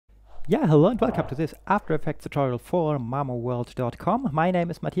Yeah, hello and welcome to this After Effects tutorial for mamoworld.com. My name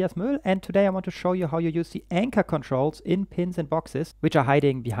is Matthias Möhl, and today I want to show you how you use the anchor controls in pins and boxes, which are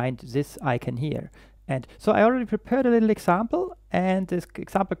hiding behind this icon here. And so I already prepared a little example, and this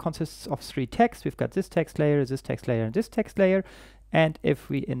example consists of 3 texts. We've got this text layer, this text layer, and this text layer. And if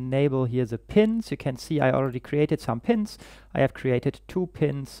we enable here the pins, you can see I already created some pins. I have created 2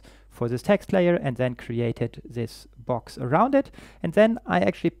 pins for this text layer and then created this box around it. And then I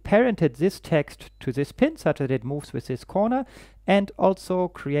actually parented this text to this pin such that it moves with this corner, and also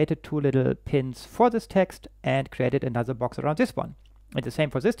created 2 little pins for this text and created another box around this one. And the same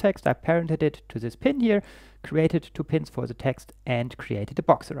for this text. I parented it to this pin here, created 2 pins for the text and created a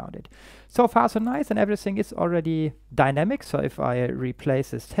box around it. So far so nice, and everything is already dynamic. So if I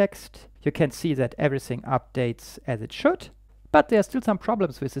replace this text, you can see that everything updates as it should. But there are still some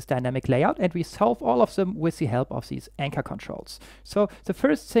problems with this dynamic layout, and we solve all of them with the help of these anchor controls. So the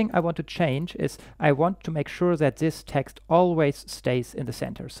first thing I want to change is I want to make sure that this text always stays in the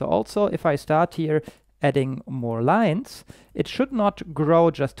center. So also if I start here adding more lines, it should not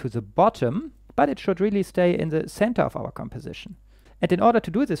grow just to the bottom, but it should really stay in the center of our composition. And in order to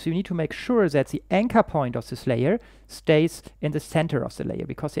do this, we need to make sure that the anchor point of this layer stays in the center of the layer,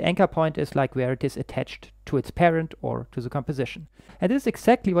 because the anchor point is like where it is attached to its parent or to the composition. And this is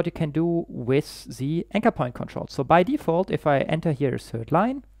exactly what you can do with the anchor point control. So by default, if I enter here a 3rd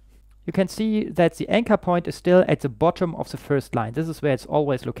line, you can see that the anchor point is still at the bottom of the 1st line. This is where it's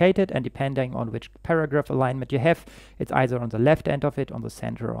always located, and depending on which paragraph alignment you have, it's either on the left end of it, on the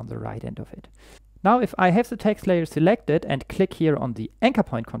center, or on the right end of it. Now if I have the text layer selected and click here on the anchor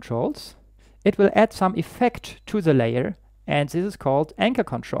point controls, it will add some effect to the layer, and this is called anchor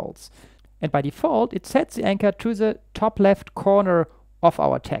controls. And by default, it sets the anchor to the top left corner of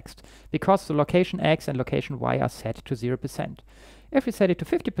our text, because the location X and location Y are set to 0%. If we set it to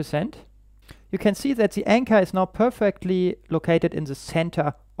 50%, you can see that the anchor is now perfectly located in the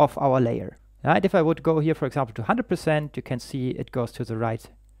center of our layer. And if I would go here, for example, to 100%, you can see it goes to the right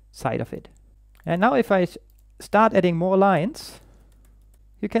side of it. And now if I start adding more lines,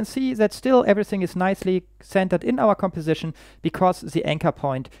 you can see that still everything is nicely centered in our composition, because the anchor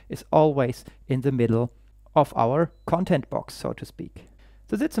point is always in the middle of our content box, so to speak.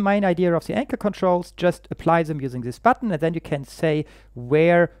 So that's the main idea of the anchor controls. Just apply them using this button, and then you can say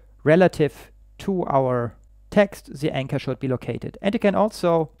where relative to our text the anchor should be located. And you can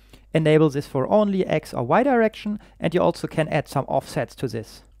also enable this for only X or Y direction, and you also can add some offsets to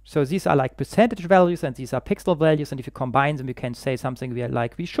this. So these are like percentage values, and these are pixel values, and if you combine them, you can say something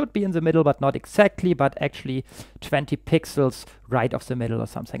we should be in the middle, but not exactly, but actually 20 pixels right of the middle or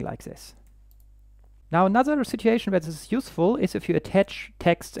something like this. Now another situation where this is useful is if you attach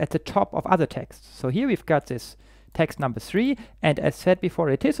texts at the top of other texts. So here we've got this text number 3, and as said before,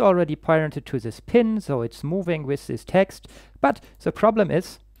 it is already parented to this pin, so it's moving with this text. But the problem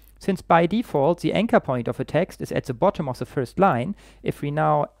is, since by default the anchor point of a text is at the bottom of the 1st line, if we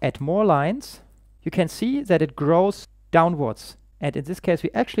now add more lines, you can see that it grows downwards. And in this case,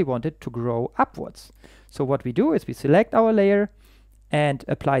 we actually want it to grow upwards. So what we do is we select our layer and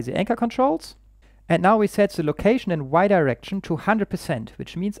apply the anchor controls. And now we set the location in Y direction to 100%,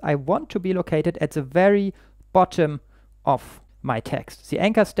 which means I want to be located at the very bottom of my text. The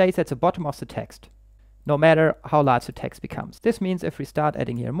anchor stays at the bottom of the text, no matter how large the text becomes. This means if we start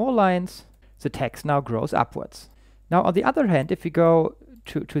adding here more lines, the text now grows upwards. Now on the other hand, if we go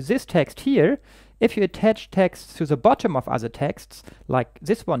to this text here, if you attach text to the bottom of other texts, like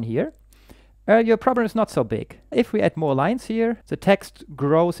this one here, your problem is not so big. If we add more lines here, the text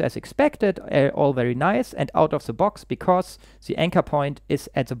grows as expected, all very nice, and out of the box, because the anchor point is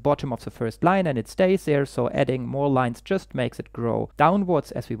at the bottom of the 1st line and it stays there, so adding more lines just makes it grow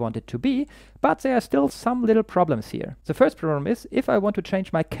downwards as we want it to be. But there are still some little problems here. The first problem is, if I want to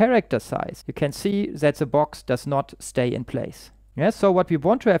change my character size, you can see that the box does not stay in place. Yes, so what we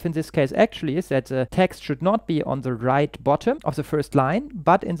want to have in this case actually is that the text should not be on the right bottom of the 1st line,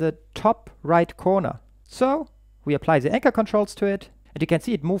 but in the top right corner. So we apply the anchor controls to it, and you can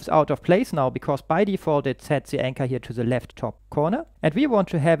see it moves out of place now, because by default it sets the anchor here to the left top corner. And we want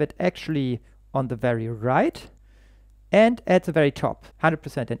to have it actually on the very right and at the very top,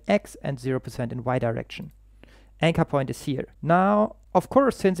 100% in X and 0% in Y direction. Anchor point is here. Now, of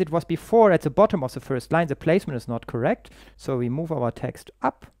course, since it was before at the bottom of the 1st line, the placement is not correct. So we move our text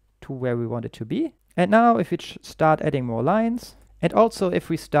up to where we want it to be. And now if we start adding more lines, and also if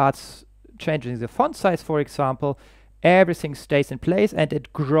we start changing the font size, for example, everything stays in place and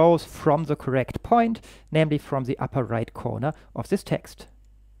it grows from the correct point, namely from the upper right corner of this text.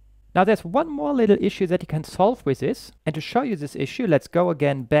 Now there's one more little issue that you can solve with this, and to show you this issue, let's go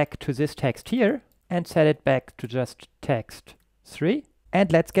again back to this text here and set it back to just text 3,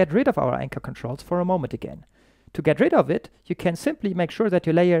 and let's get rid of our anchor controls for a moment again. To get rid of it, you can simply make sure that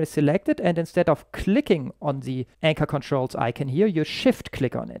your layer is selected, and instead of clicking on the anchor controls icon here, you shift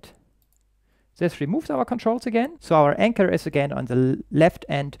click on it. This removes our controls again, so our anchor is again on the left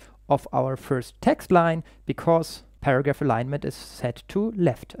end of our first text line because paragraph alignment is set to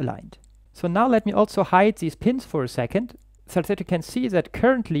left aligned. So now let me also hide these pins for a second so that you can see that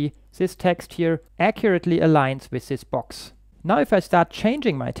currently this text here accurately aligns with this box. Now if I start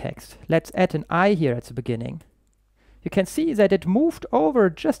changing my text, let's add an I here at the beginning. You can see that it moved over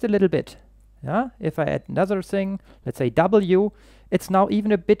just a little bit. Yeah? If I add another thing, let's say W, it's now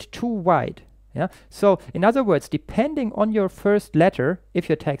even a bit too wide. Yeah? So in other words, depending on your first letter, if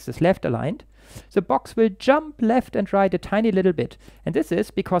your text is left aligned, the box will jump left and right a tiny little bit. And this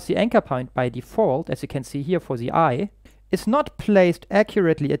is because the anchor point by default, as you can see here for the I, is not placed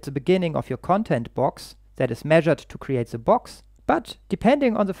accurately at the beginning of your content box that is measured to create the box, but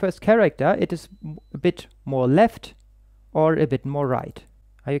depending on the first character, it is a bit more left or a bit more right.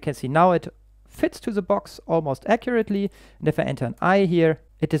 You can see now it fits to the box almost accurately, and if I enter an I here,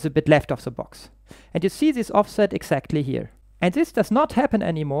 it is a bit left of the box. And you see this offset exactly here. And this does not happen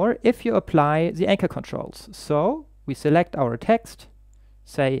anymore if you apply the anchor controls. So we select our text,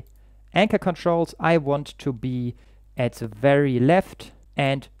 say anchor controls, I want to be at the very left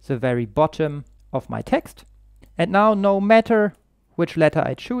and the very bottom of my text. And now no matter which letter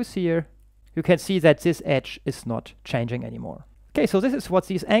I choose here, you can see that this edge is not changing anymore. Okay, so this is what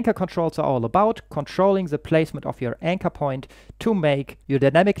these anchor controls are all about, controlling the placement of your anchor point to make your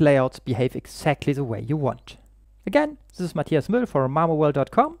dynamic layouts behave exactly the way you want. Again, this is Matthias Müll for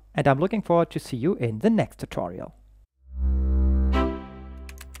mamoworld.com, and I'm looking forward to see you in the next tutorial.